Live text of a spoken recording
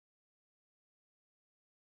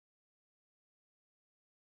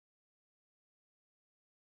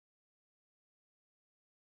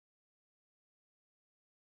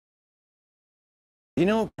You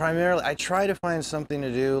know, primarily, I try to find something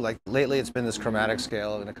to do. Like lately, it's been this chromatic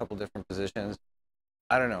scale in a couple different positions.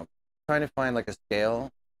 I don't know. Trying to find like a scale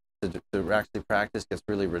to actually practice gets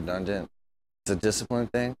really redundant. It's a discipline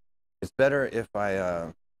thing. It's better if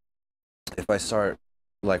I start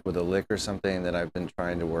like with a lick or something that I've been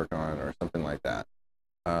trying to work on or something like that.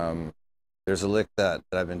 Um, there's a lick that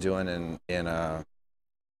I've been doing in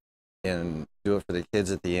Do It for the Kids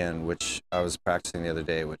at the end, which I was practicing the other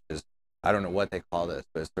day, which is I don't know what they call this,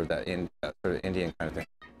 but it's sort of that sort of Indian kind of thing.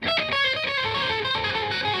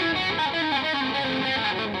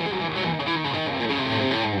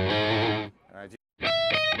 I do.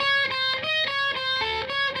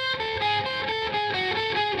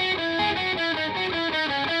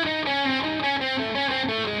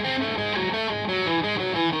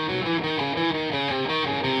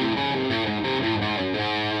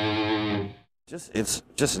 It's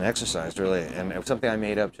just an exercise, really, and it's something I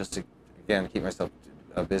made up just to again keep myself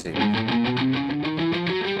busy.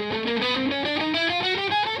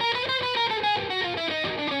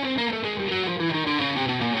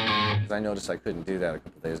 I noticed I couldn't do that a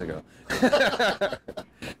couple days ago.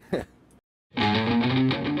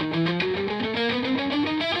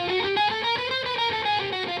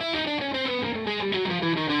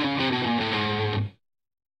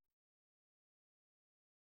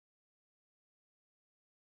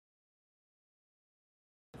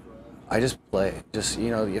 I just play. Just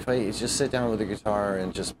if I just sit down with the guitar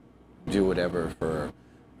and just do whatever for,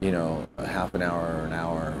 a half an hour or an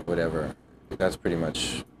hour, whatever. That's pretty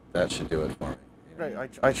much that should do it for me.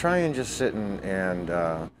 I try and just sit and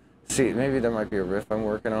see. Maybe there might be a riff I'm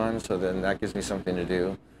working on, so then that gives me something to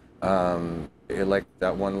do. Like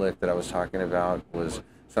that one lick that I was talking about was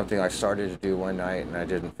something I started to do one night and I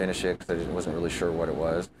didn't finish it because I wasn't really sure what it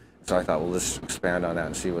was. So I thought, well, let's expand on that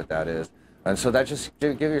and see what that is. And so that just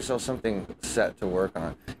give yourself something set to work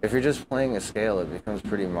on. If you're just playing a scale, it becomes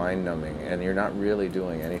pretty mind-numbing, and you're not really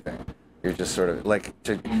doing anything. You're just sort of like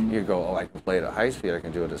you go, oh, I can play it at high speed, I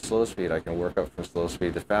can do it at slow speed, I can work up from slow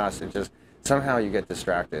speed to fast. It just somehow you get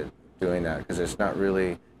distracted doing that because it's not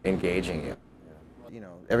really engaging you.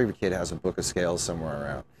 Every kid has a book of scales somewhere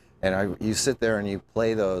around, and you sit there and you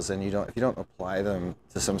play those, and if you don't apply them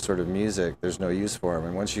to some sort of music, there's no use for them.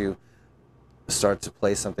 And once you start to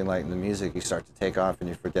play something like in the music, you start to take off and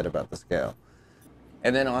you forget about the scale.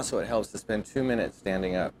 And then also it helps to spend 2 minutes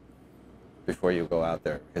standing up before you go out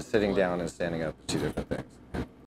there, because sitting down and standing up are two different things.